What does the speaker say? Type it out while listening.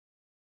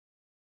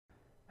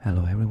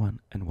Hello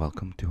everyone and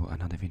welcome to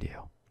another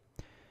video.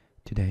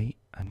 Today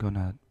I'm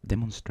gonna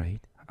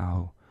demonstrate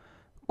how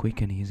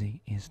quick and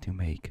easy it is to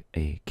make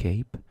a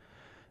cape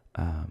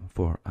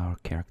for our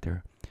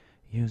character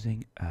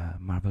using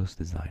Marvelous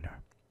Designer.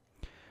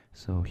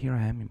 So here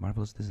I am in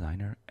Marvelous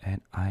Designer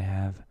and I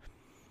have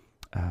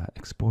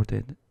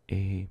exported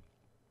a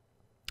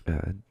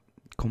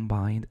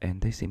combined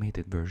and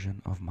decimated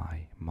version of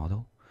my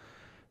model.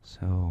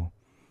 So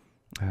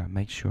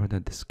make sure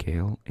that the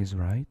scale is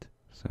right.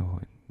 So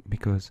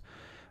because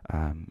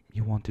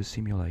you want to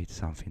simulate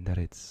something that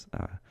it's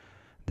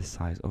the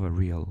size of a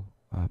real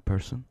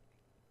person.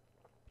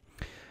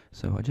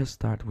 So I just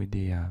start with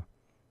the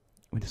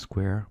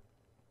square,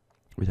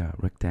 with a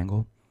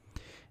rectangle,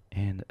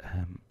 and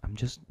I'm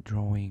just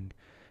drawing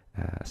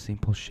a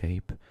simple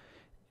shape.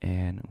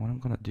 And what I'm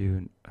gonna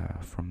do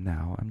from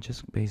now, I'm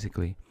just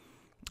basically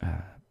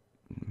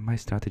my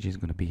strategy is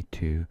gonna be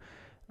to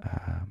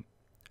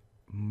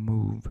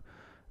move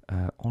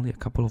only a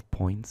couple of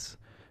points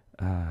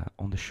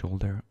on the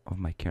shoulder of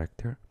my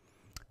character,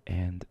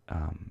 and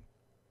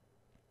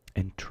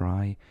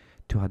try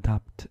to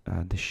adapt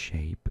the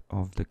shape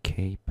of the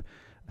cape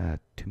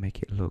to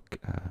make it look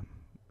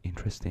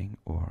interesting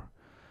or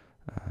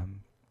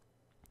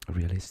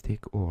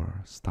realistic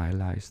or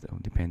stylized,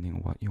 depending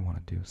on what you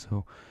want to do.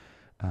 So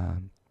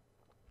I'm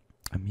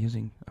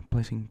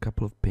placing a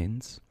couple of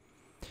pins,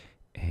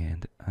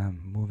 and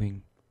I'm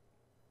moving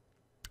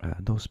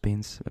those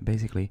pins.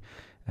 Basically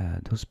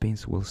those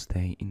pins will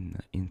stay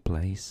in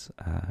place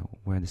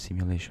where the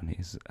simulation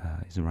is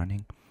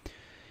running.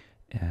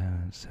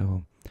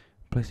 So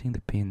placing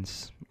the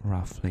pins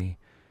roughly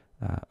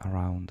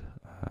around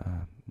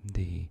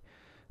the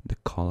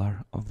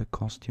collar of the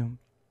costume,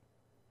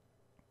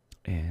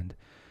 and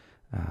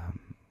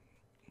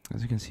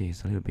as you can see,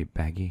 it's a little bit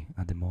baggy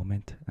at the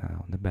moment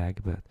on the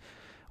back, but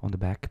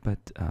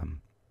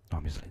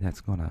obviously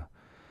that's gonna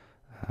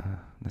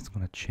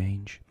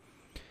change.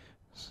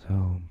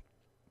 So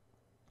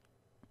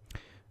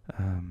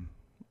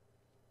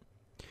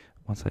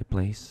once I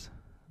place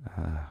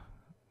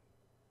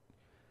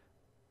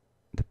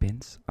the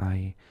pins,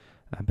 I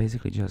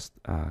basically just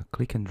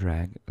click and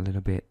drag a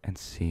little bit and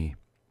see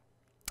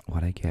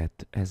what I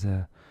get as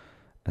a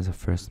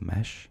first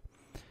mesh,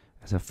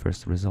 as a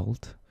first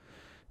result.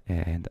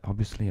 And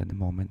obviously at the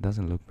moment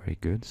doesn't look very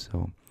good,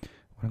 so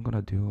what I'm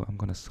gonna do, I'm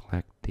gonna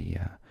select the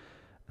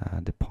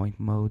point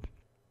mode,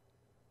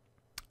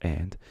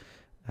 and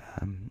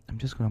I'm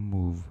just gonna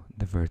move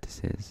the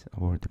vertices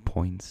or the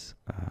points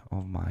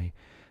of my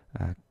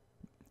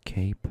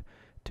cape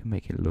to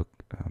make it look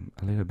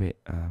a little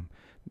bit.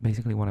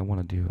 Basically, what I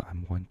want to do, I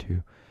want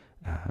to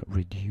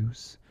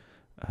reduce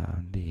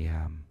the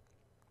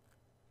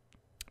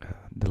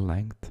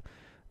length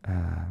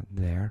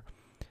there,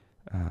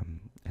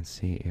 and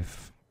see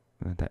if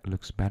that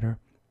looks better.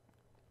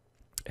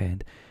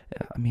 And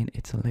I mean,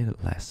 it's a little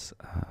less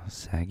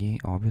saggy,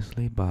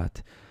 obviously,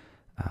 but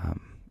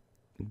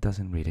it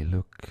doesn't really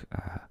look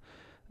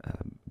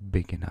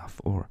big enough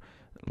or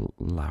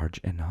large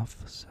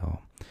enough. So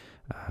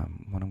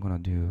what I'm gonna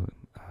do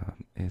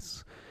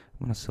is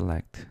I'm gonna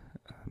select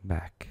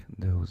back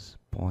those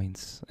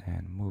points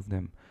and move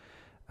them.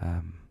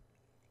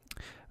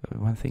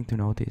 One thing to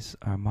notice,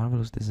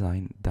 Marvelous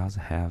Design does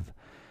have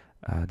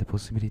the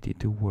possibility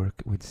to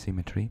work with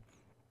symmetry.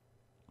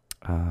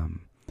 I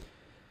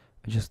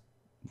just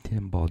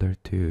didn't bother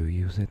to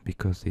use it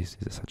because this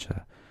is such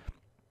a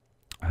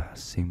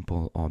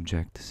simple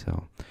object.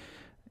 So,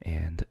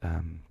 and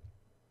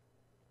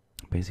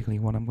basically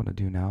what I'm gonna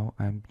do now,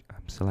 I'm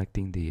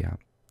selecting the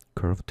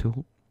curve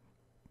tool,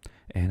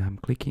 and I'm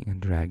clicking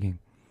and dragging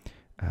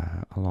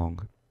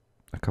along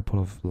a couple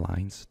of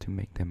lines to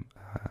make them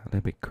a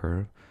little bit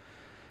curved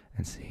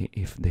and see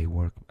if they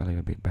work a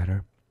little bit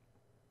better.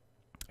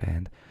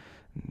 And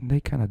they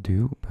kind of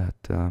do,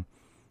 but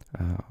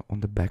on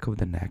the back of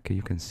the neck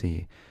you can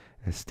see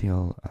it's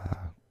still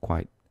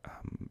quite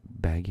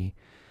baggy.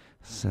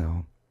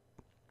 So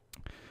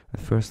at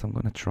first I'm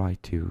gonna try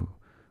to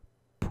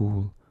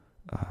pull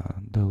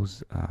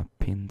those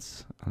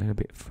pins a little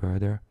bit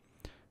further,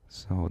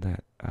 so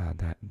that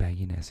that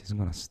bagginess is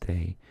gonna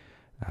stay.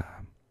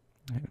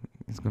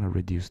 It's gonna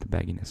reduce the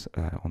bagginess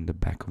on the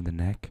back of the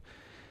neck,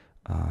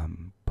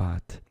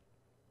 but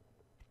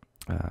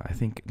I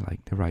think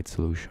like the right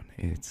solution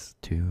is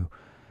to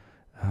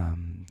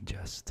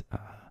just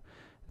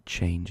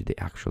change the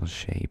actual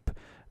shape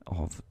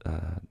of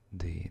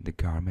the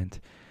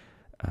garment,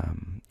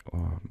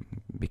 or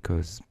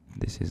because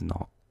this is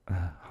not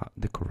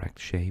the correct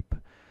shape.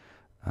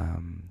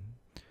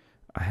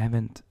 I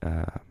haven't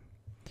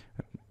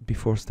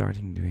before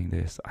starting doing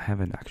this, I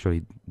haven't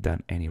actually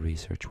done any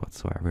research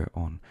whatsoever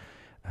on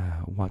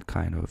what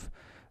kind of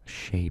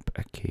shape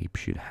a cape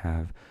should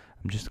have.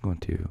 I'm just going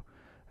to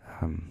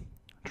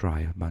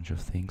try a bunch of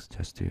things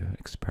just to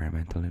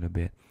experiment a little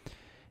bit,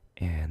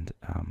 and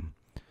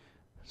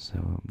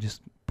so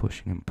just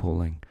pushing and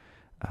pulling.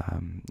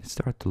 It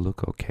started to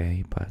look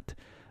okay, but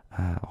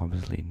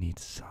obviously it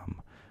needs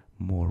some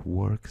more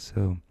work.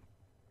 So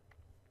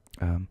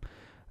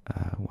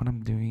what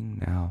I'm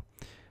doing now,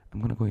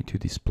 I'm gonna go into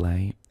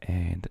display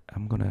and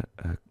I'm gonna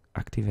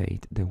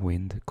activate the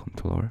wind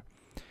controller.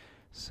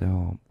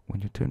 So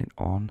when you turn it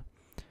on,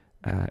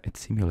 it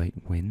simulates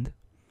wind.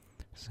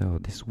 So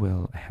this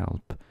will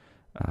help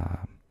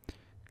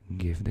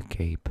give the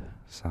cape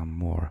some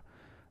more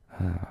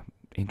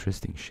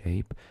interesting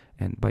shape.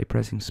 And by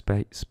pressing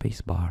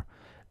space bar,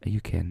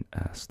 you can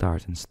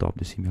start and stop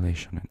the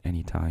simulation at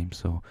any time.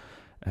 So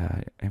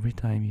every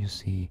time you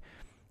see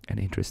an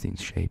interesting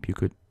shape, you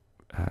could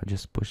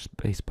just push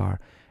spacebar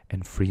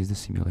and freeze the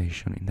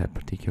simulation in that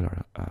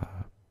particular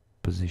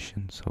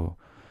position. So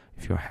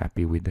if you're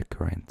happy with the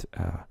current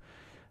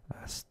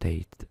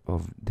state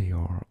of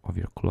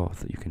your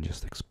cloth, you can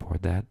just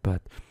export that.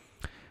 But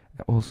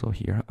also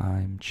here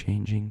I'm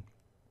changing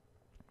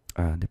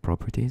the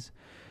properties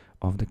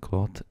of the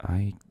cloth.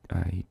 I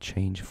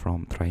change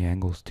from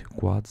triangles to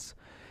quads,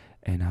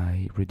 and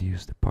I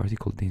reduce the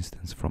particle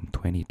distance from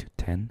 20 to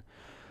 10.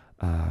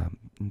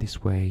 In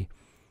this way,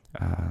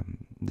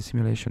 the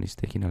simulation is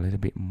taking a little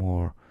bit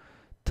more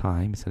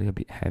time, it's a little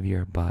bit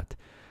heavier, but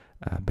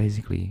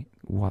basically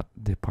what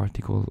the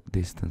particle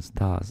distance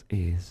does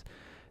is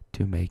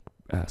to make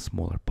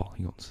smaller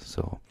polygons.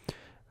 So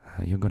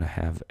you're gonna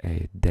have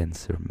a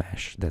denser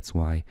mesh. That's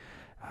why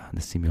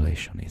the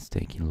simulation is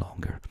taking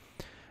longer.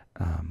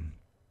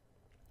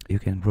 You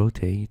can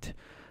rotate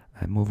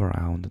and move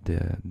around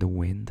the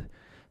wind,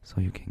 so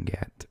you can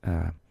get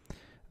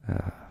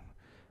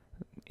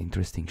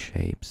interesting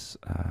shapes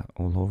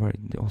all over.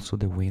 Also,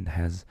 the wind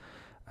has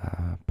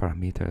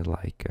parameters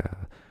like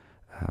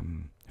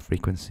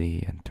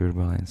frequency and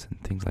turbulence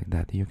and things like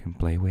that you can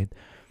play with.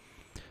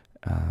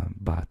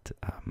 But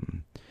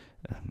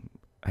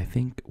I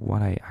think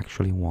what I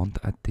actually want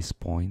at this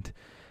point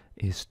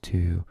is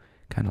to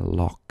kind of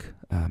lock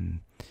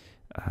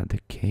the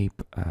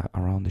cape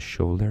around the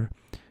shoulder,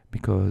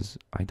 because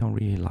I don't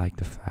really like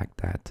the fact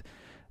that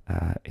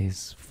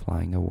is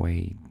flying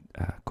away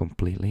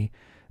completely.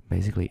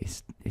 Basically,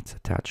 it's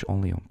attached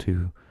only on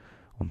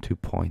two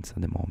points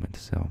at the moment.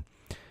 So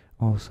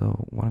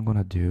also what I'm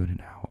gonna do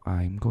now,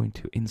 I'm going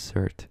to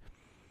insert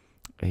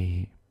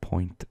a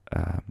point,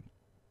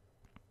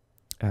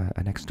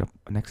 an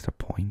extra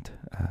point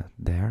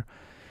there,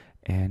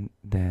 and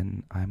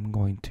then I'm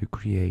going to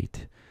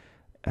create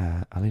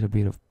a little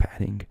bit of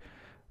padding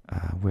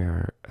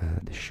where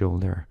the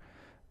shoulder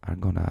are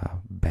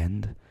gonna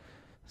bend.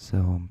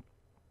 So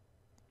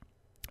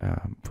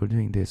for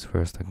doing this,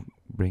 first I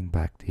bring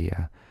back the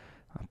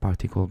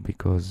particle,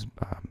 because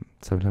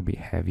it's a little bit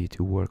heavy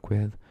to work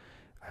with.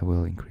 I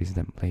will increase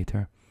them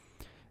later.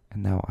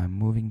 And now I'm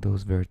moving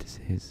those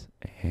vertices,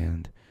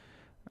 and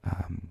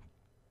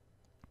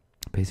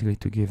basically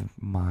to give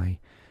my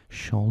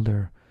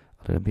shoulder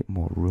a little bit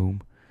more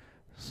room.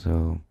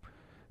 So,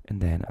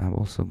 and then I'm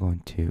also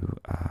going to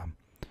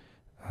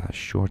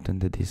shorten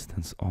the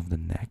distance of the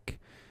neck,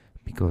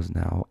 because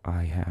now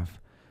I have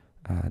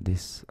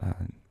this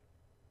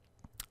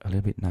a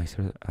little bit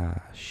nicer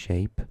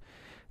shape.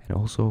 And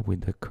also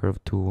with the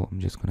curve tool, I'm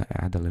just going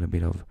to add a little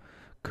bit of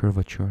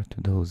curvature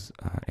to those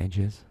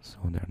edges, so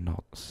they're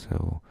not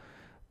so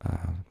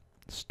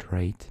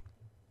straight.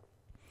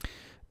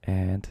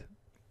 And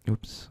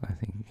oops, I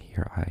think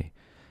here I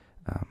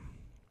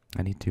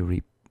need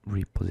to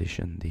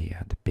reposition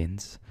the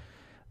pins.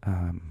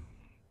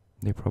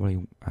 They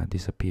probably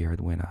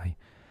disappeared when I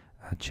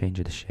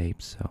changed the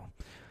shape, so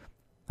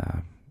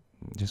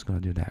just gonna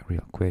do that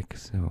real quick.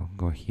 So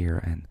go here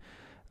and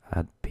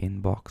add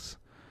pin box,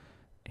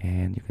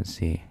 and you can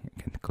see you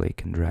can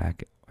click and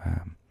drag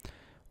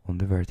on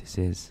the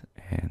vertices,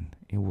 and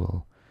it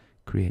will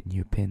create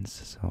new pins.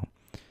 So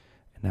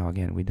now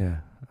again with the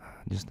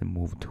just the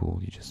move tool,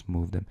 you just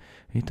move them.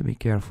 You need to be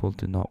careful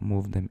to not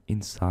move them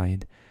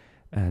inside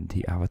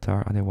the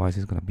avatar, otherwise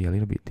it's going to be a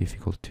little bit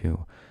difficult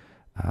to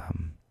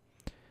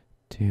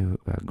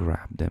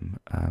grab them.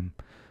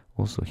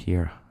 Also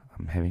here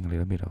I'm having a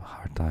little bit of a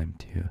hard time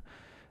to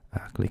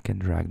click and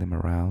drag them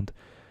around,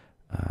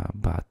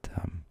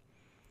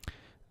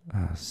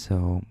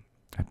 so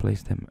I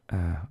place them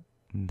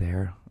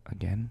there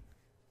again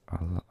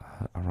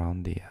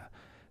around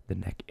the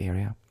neck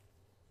area,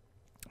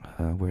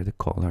 where the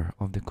color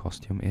of the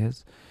costume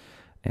is.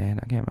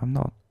 And again, I'm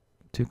not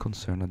too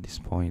concerned at this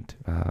point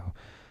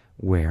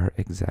where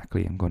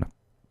exactly I'm gonna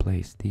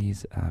place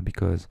these,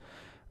 because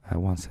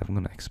once I'm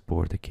gonna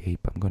export the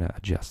cape, I'm gonna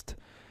adjust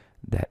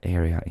that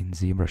area in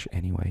ZBrush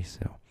anyway.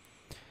 So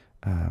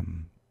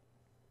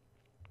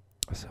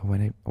so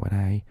when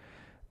I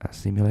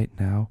simulate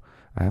now,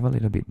 I have a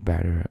little bit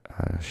better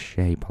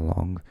shape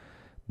along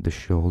the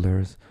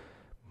shoulders,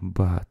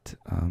 but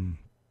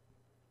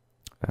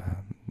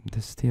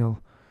there's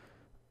still,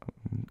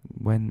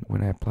 when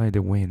I apply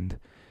the wind,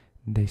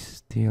 they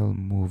still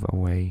move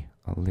away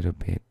a little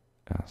bit,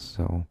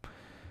 so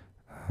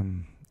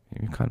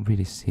you can't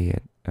really see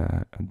it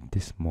at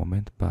this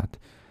moment. But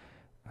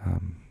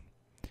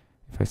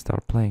if I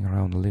start playing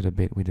around a little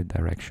bit with the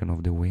direction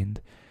of the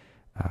wind,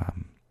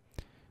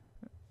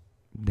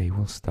 they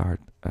will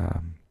start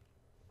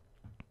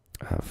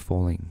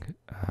falling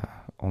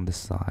on the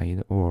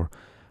side or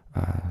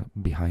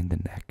behind the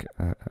neck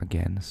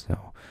again.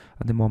 So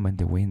at the moment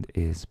the wind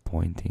is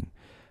pointing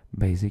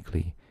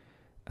basically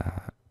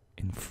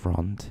in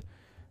front,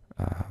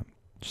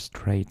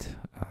 straight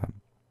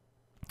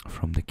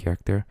from the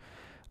character,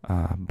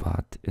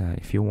 but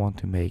if you want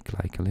to make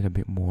like a little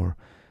bit more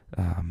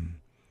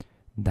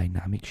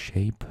dynamic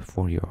shape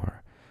for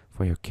your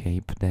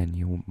cape, then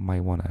you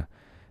might wanna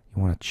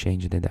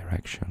change the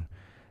direction,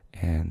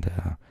 and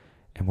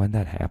when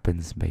that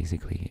happens,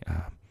 basically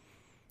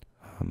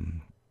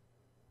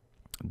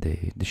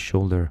the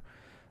shoulder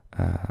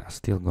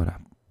still gonna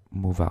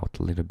move out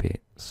a little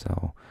bit.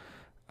 So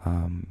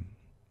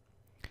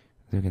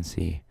as you can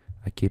see,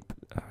 I keep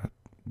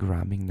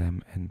grabbing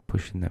them and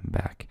pushing them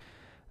back,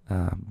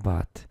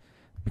 but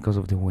because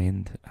of the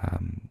wind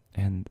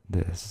and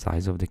the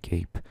size of the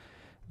cape,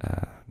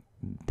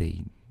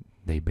 they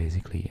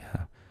basically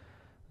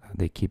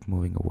they keep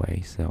moving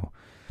away. So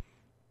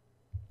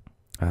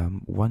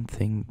one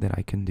thing that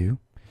I can do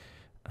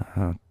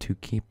to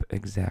keep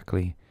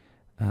exactly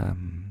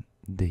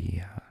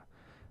the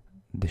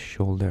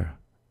shoulder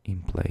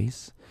in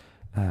place,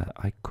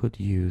 I could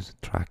use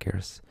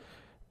trackers,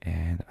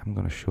 and I'm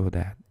gonna show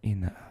that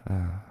in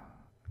a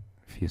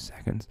few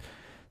seconds.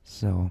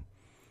 So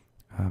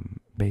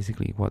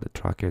basically what the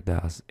tracker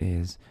does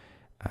is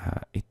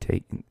it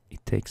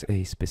takes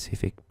a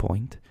specific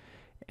point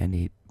and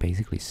it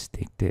basically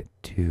sticked it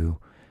to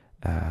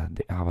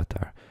the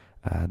avatar.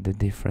 The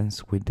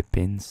difference with the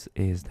pins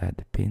is that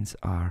the pins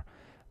are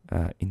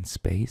in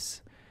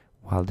space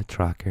while the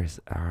trackers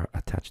are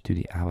attached to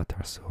the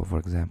avatar. So for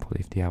example,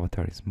 if the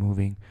avatar is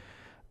moving,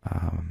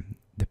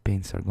 the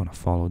pins are gonna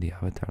follow the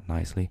avatar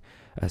nicely.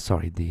 The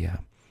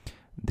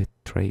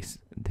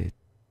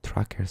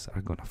trackers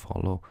are gonna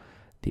follow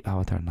the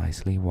avatar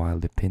nicely, while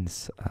the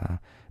pins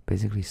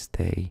basically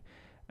stay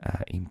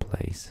in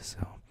place.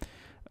 So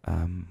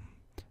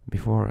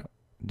before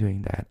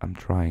doing that, I'm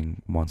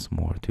trying once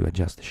more to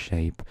adjust the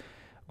shape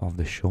of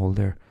the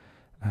shoulder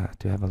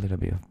to have a little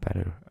bit of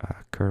better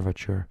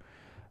curvature,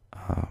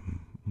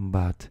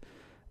 but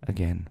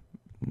again,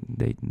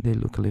 they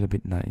look a little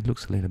bit it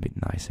looks a little bit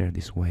nicer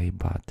this way.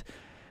 But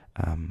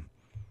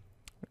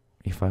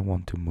if I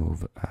want to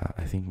move,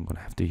 I think I'm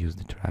gonna have to use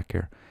the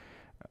tracker.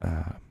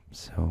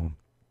 So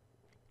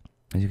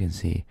as you can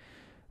see,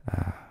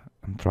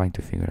 I'm trying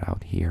to figure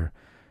out here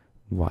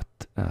what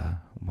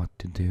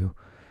to do,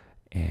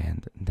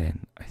 and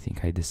then I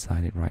think I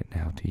decided right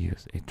now to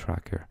use a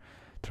track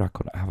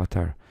on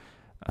avatar.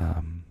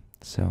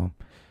 So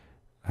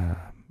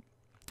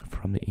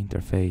from the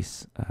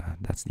interface,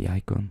 that's the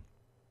icon,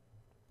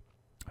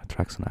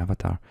 tracks on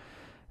avatar.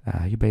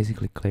 You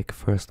basically click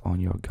first on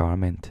your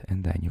garment,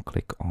 and then you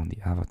click on the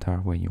avatar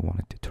when you want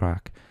it to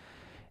track,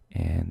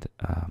 and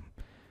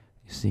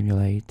you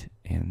simulate,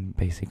 and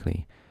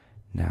basically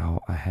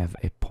now I have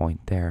a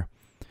point there.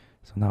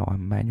 So now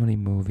I'm manually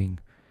moving.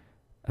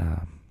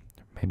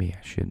 Maybe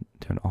I should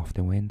turn off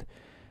the wind.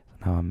 So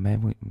now I'm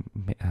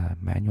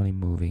manually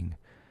moving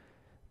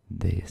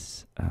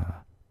this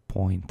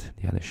point,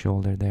 the other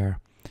shoulder there,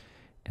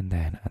 and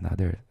then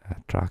another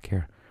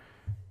tracker.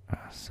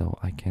 So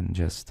I can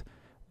just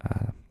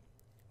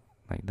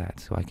like that.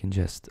 So I can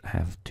just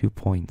have 2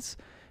 points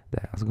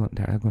that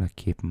are gonna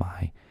keep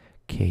my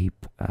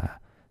cape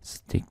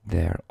stick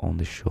there on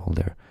the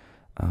shoulder.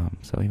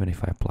 So even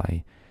if I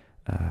apply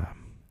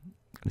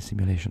the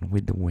simulation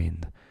with the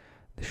wind,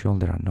 the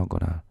shoulders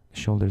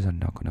are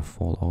not gonna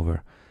fall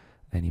over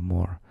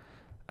anymore.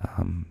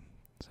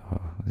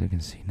 So as you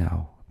can see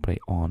now, play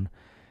on,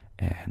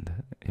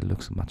 and it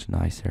looks much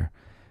nicer.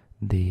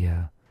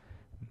 The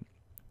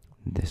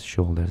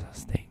shoulders are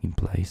staying in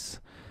place.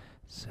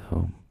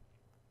 So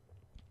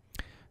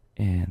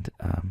and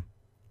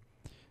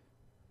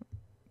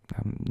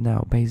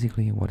now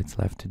basically what it's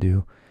left to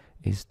do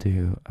is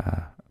to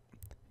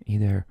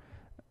either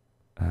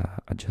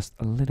adjust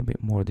a little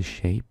bit more the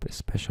shape,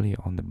 especially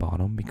on the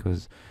bottom,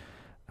 because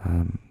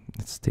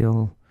it's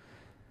still,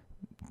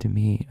 to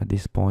me at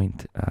this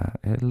point,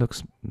 it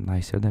looks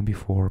nicer than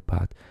before,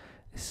 but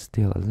it's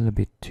still a little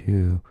bit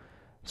too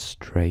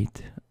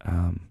straight.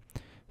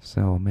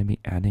 So maybe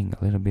adding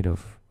a little bit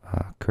of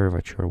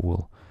curvature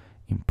will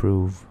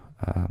improve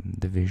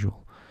the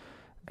visual,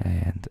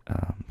 and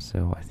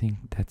so I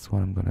think that's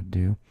what I'm gonna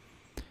do.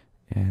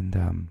 And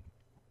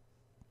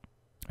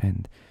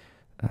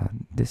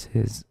this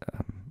is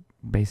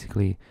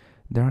basically,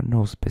 there are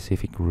no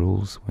specific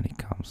rules when it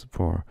comes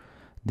for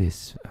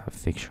this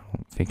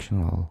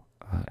fictional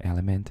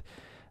element.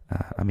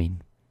 I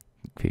mean,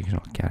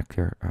 fictional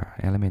character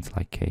elements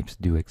like capes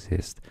do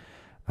exist,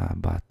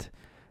 but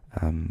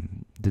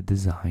the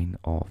design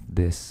of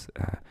this,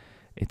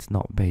 it's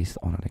not based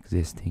on an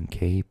existing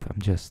cape.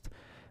 I'm just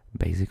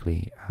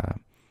basically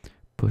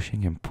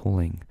pushing and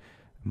pulling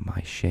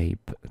my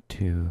shape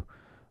to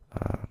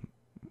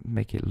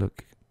make it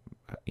look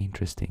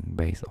interesting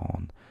based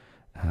on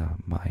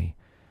my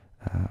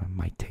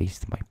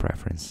taste, my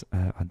preference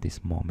at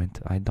this moment.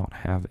 I don't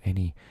have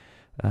any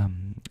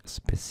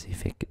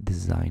specific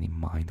design in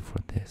mind for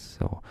this,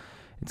 so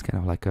it's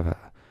kind of like a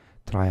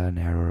trial and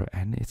error,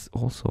 and it's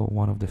also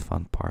one of the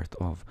fun part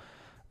of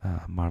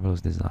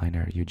Marvelous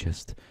Designer. You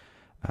just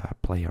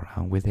play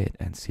around with it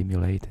and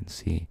simulate and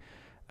see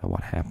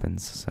what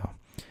happens. So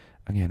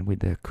again, with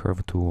the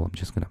curve tool, I'm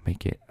just gonna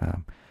make it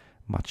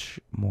much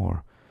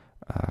more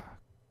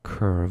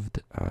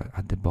curved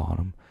at the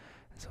bottom.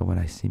 So when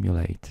I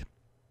simulate,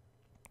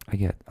 I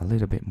get a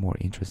little bit more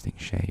interesting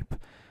shape,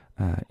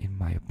 in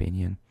my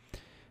opinion.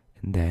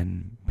 And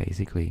then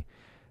basically,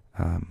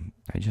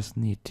 I just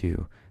need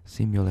to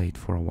simulate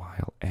for a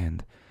while,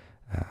 and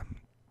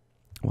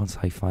once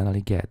I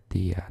finally get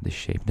the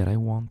shape that I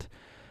want,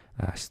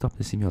 I stop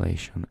the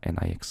simulation and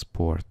I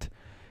export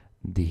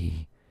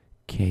the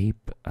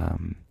cape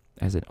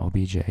as an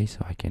OBJ,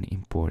 so I can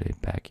import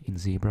it back in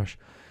ZBrush.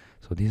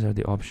 So these are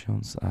the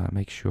options.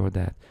 Make sure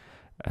that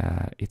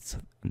it's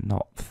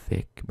not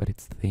thick, but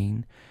it's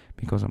thin,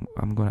 because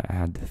I'm gonna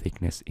add the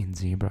thickness in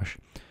ZBrush.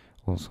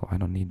 Also, I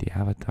don't need the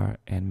avatar,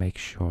 and make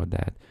sure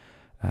that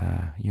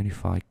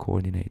unified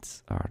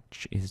coordinates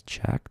is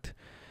checked,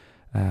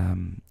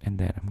 and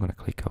then I'm gonna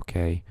click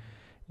OK,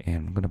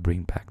 and I'm gonna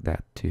bring back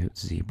that to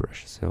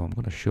ZBrush. So I'm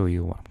gonna show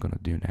you what I'm gonna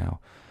do now.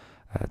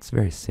 It's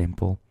very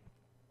simple,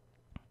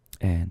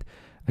 and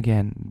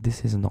again,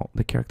 this is not,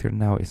 the character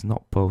now is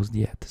not posed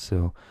yet,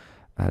 so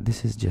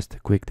this is just a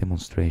quick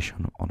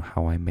demonstration on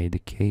how I made the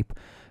cape,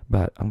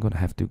 but I'm gonna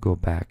have to go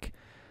back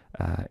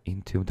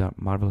into the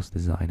Marvelous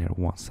Designer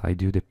once I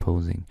do the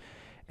posing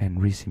and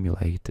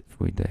resimulate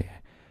with the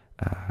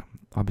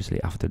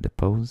obviously after the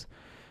pose,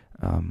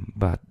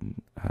 but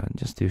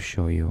just to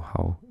show you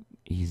how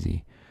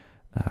easy,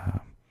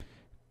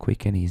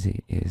 quick and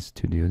easy is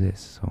to do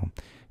this. So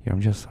here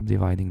I'm just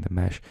subdividing the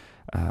mesh.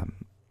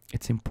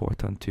 It's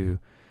important to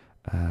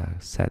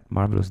set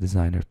Marvelous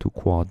Designer to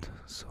quad,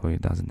 so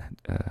it doesn't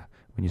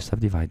when you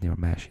subdivide your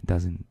mesh, it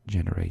doesn't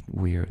generate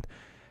weird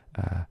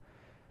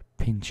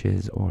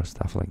pinches or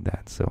stuff like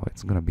that. So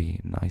it's gonna be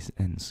nice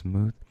and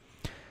smooth.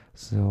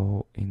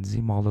 So in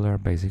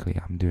ZModeler, basically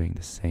I'm doing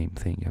the same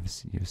thing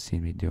you've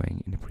seen me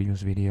doing in the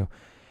previous video.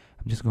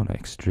 I'm just gonna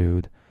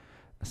extrude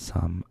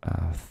some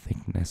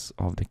thickness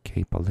of the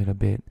cape a little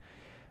bit,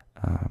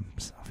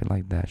 something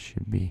like that.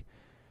 Should be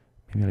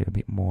maybe a little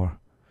bit more.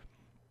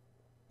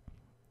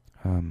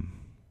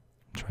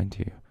 Trying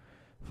to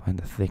find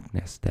the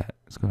thickness that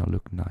is gonna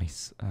look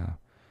nice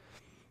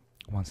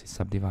once it's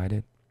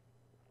subdivided,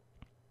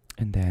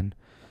 and then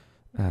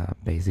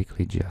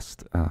basically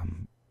just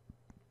I'm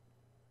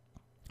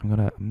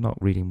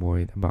not really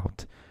worried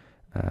about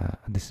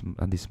at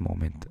this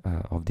moment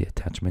of the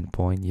attachment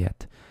point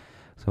yet.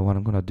 So what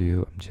I'm gonna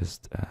do, I'm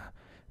just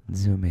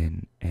zoom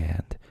in,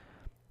 and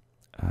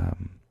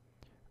I'm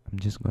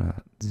just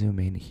gonna zoom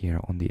in here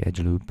on the edge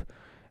loop,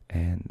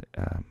 and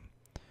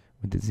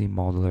with the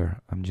ZModeler,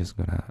 I'm just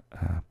gonna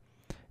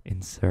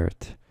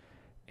insert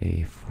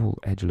a full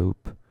edge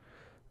loop,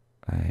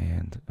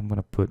 and I'm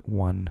gonna put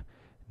one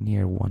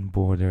near one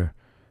border,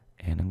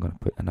 and I'm gonna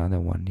put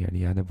another one near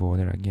the other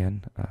border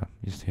again.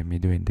 You see me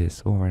doing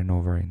this over and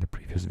over in the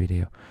previous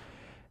video.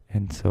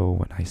 And so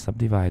when I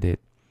subdivide it,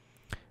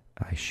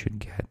 I should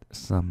get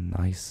some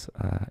nice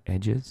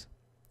edges.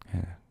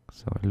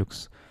 So it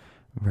looks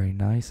very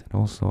nice, and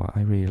also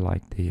I really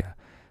like the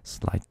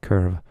slight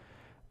curve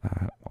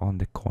on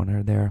the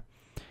corner there,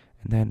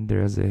 and then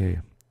there's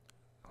a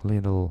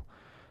little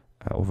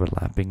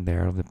overlapping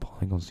there of the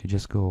polygons. You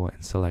just go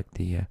and select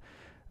the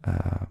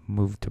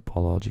move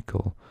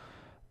topological,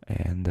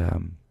 and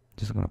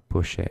just gonna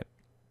push it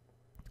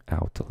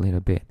out a little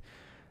bit,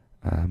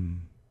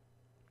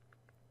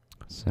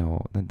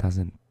 so that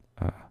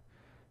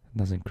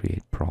doesn't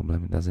create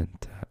problem. It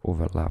doesn't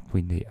overlap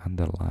with the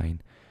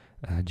underlying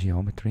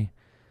geometry.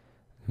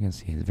 You can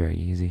see it's very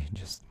easy.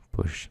 Just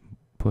push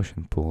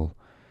and pull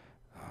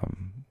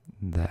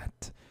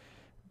that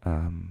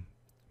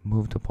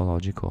move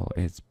topological.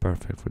 It's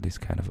perfect for this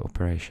kind of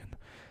operation.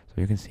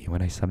 So you can see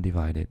when I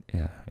subdivide it,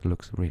 it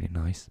looks really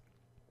nice.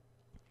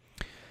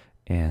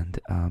 And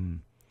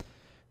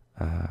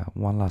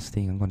one last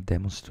thing I'm going to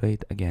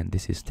demonstrate. Again,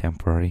 this is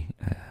temporary.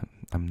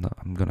 I'm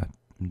gonna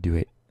do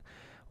it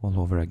all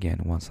over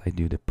again once I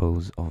do the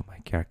pose of my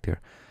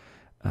character.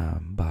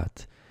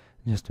 But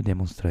just to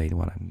demonstrate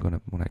what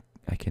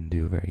I can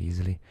do very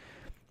easily,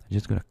 I'm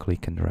just gonna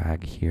click and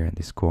drag here in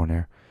this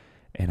corner,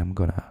 and I'm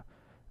gonna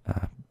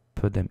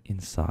put them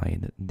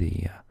inside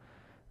the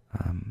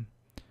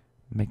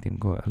make them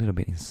go a little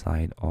bit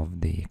inside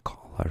of the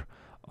collar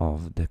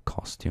of the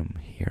costume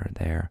here,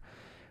 there,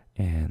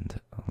 and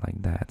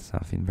like that.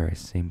 Something very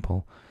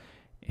simple.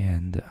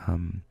 And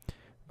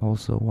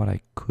also what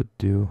I could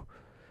do,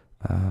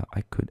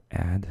 I could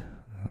add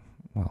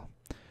well,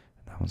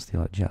 now I'm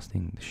still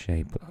adjusting the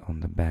shape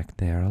on the back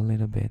there a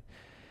little bit,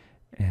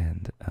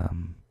 and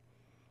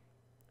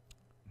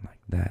like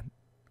that.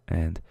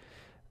 And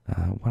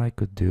what I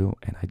could do,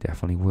 and I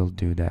definitely will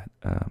do that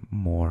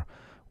more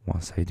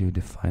once I do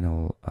the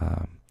final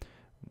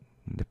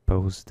the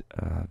post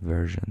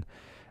version,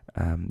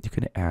 you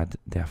can add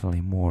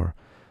definitely more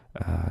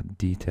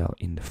detail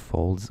in the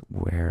folds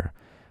where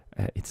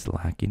it's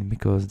lacking,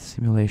 because the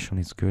simulation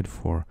is good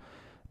for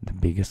the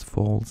biggest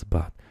folds,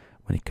 but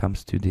when it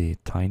comes to the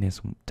tiny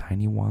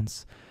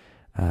ones,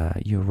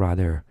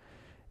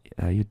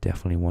 you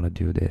definitely want to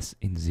do this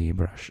in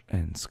ZBrush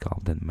and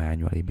sculpt them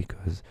manually,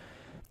 because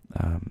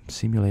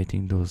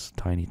simulating those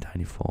tiny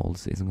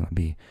folds is going to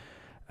be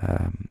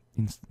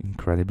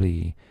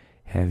incredibly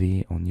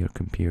heavy on your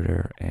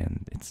computer,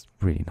 and it's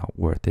really not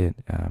worth it.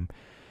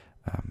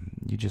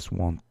 You just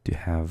want to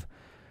have,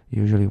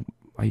 usually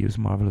I use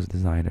Marvelous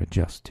Designer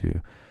just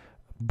to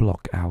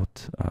block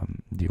out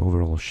the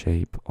overall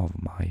shape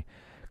of my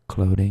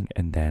clothing,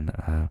 and then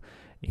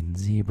in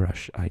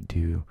ZBrush I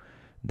do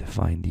the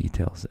fine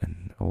details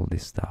and all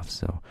this stuff.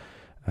 So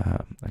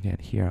again,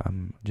 here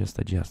I'm just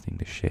adjusting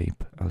the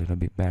shape a little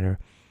bit better,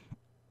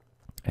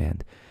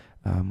 and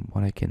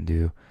what I can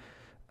do,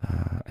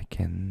 I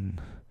can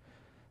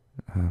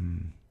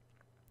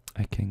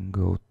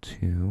go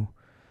to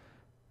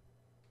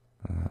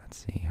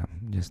let's see,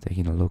 I'm just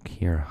taking a look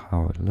here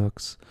how it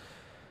looks.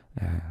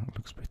 It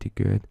looks pretty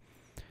good.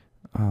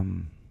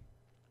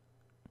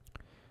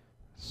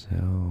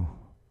 So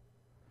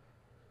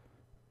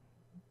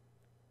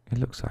it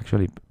looks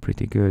actually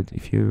pretty good.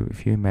 If you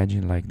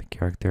imagine like the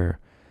character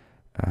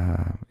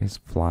is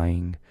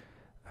flying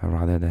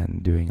rather than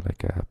doing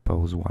like a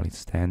pose while it's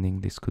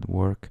standing, this could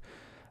work.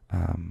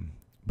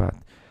 But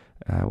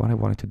what I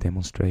wanted to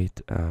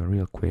demonstrate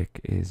real quick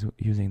is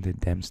using the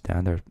Dem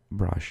Standard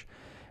brush.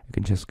 You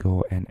can just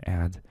go and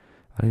add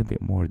a little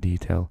bit more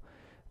detail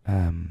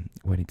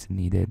when it's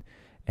needed,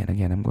 and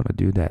again, I'm gonna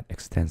do that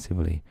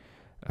extensively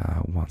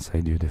once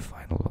I do the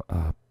final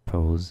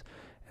pose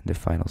and the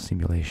final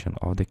simulation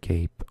of the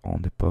cape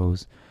on the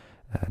pose.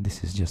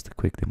 This is just a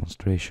quick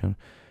demonstration.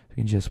 You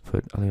can just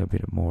put a little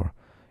bit more,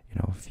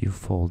 a few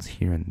folds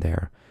here and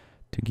there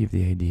to give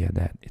the idea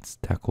that it's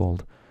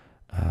tackled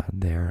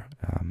there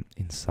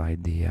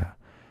inside the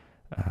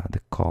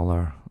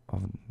collar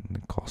of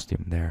the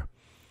costume there.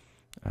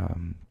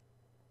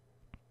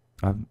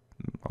 I've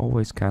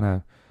always kind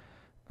of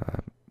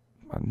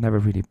I never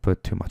really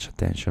put too much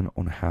attention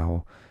on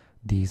how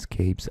these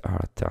capes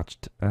are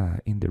attached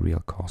in the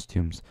real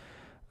costumes,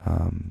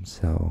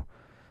 so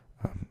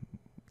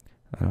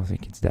I don't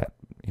think it's that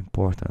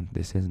important.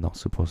 This is not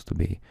supposed to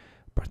be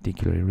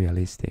particularly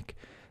realistic.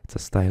 It's a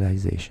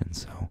stylization,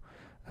 so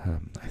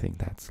I think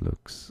that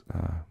looks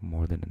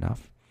more than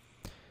enough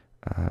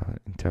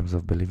in terms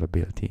of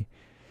believability.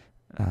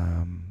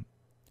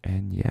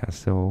 And yeah,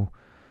 so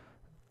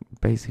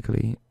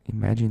basically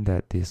imagine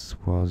that this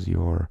was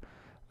your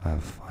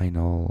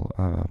final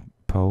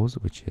pose,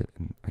 which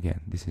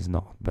again, this is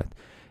not, but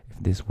if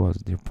this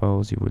was your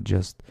pose, you would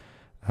just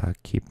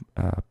keep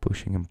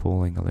pushing and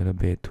pulling a little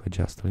bit to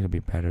adjust a little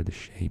bit better the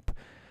shape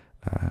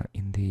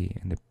in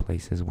the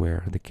places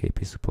where the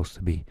cape is supposed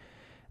to be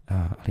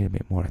a little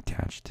bit more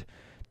attached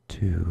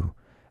to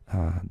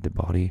the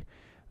body,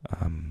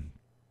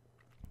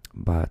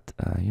 but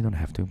you don't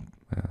have to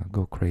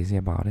go crazy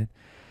about it.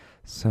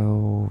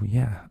 So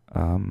yeah,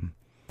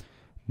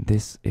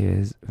 this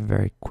is a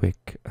very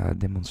quick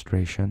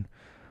demonstration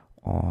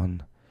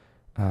on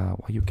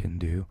what you can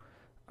do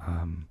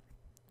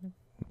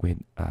with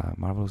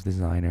Marvelous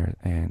Designer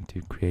and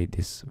to create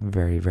this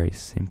very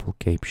simple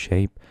cape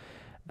shape.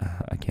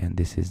 Again,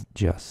 this is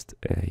just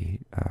a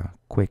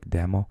quick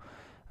demo.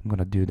 I'm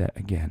gonna do that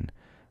again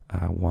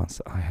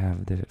once I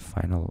have the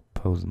final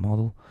pose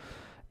model,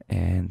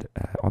 and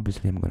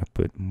obviously I'm gonna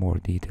put more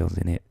details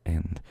in it,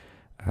 and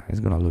it's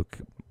gonna look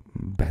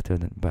better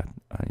than, but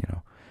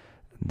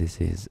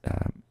this is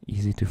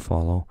easy to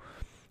follow.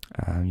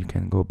 You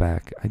can go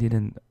back. I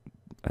didn't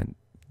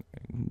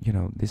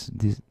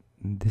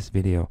this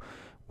video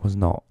was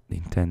not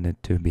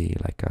intended to be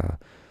like a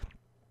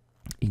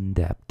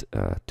in-depth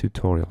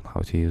tutorial on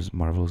how to use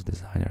Marvelous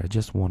Designer. I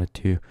just wanted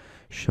to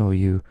show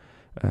you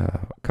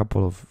a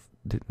couple of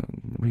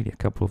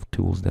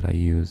tools that I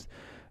used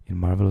in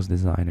Marvelous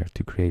Designer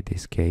to create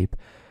this cape.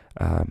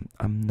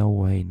 I'm no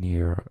way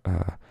near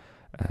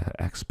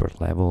expert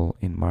level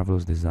in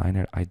Marvelous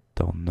Designer. I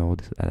don't know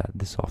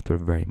the software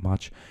very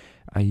much.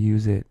 I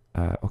use it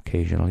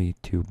occasionally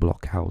to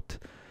block out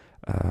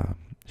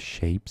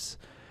shapes,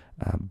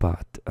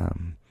 but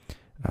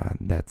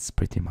that's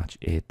pretty much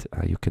it.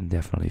 You can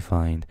definitely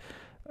find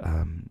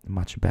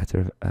much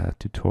better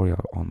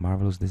tutorial on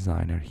Marvelous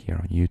Designer here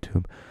on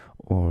YouTube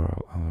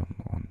or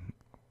on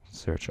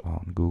search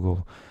on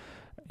Google.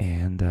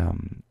 And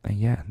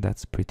yeah,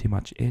 that's pretty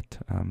much it.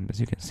 As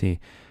you can see,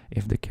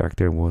 if the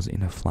character was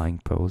in a flying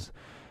pose,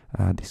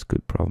 this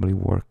could probably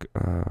work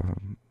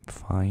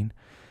fine.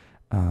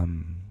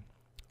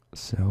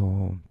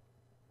 So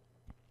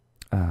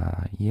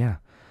yeah,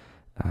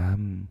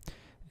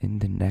 in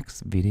the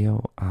next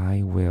video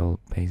I will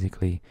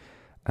basically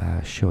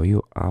show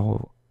you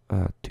how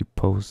to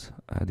pose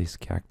this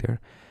character,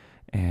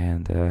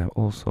 and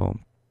also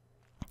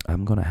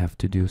I'm gonna have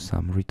to do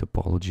some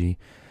retopology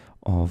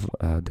of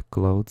the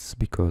clothes,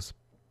 because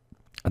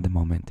at the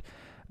moment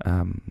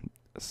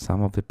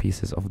some of the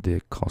pieces of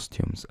the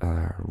costumes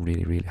are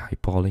really high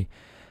poly.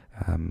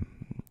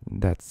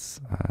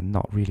 that's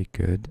not really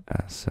good.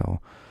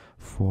 So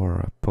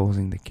for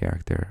posing the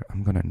character,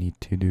 I'm gonna need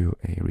to do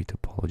a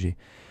retopology.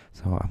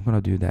 So I'm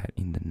gonna do that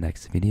in the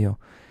next video.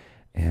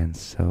 And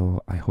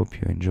so I hope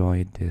you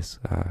enjoyed this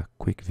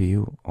quick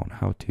view on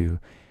how to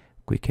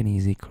quick and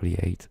easy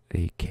create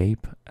a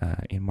cape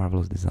in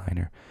Marvelous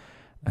Designer.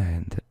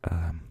 And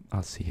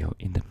I'll see you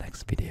in the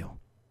next video.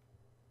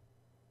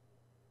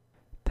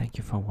 Thank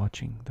you for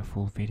watching the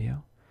full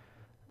video.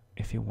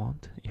 If you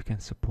want, you can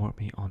support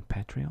me on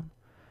Patreon,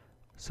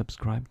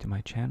 subscribe to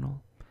my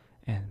channel,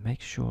 and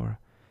make sure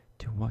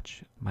to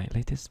watch my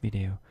latest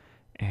video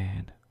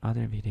and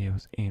other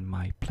videos in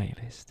my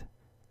playlist.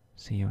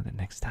 See you the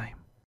next time.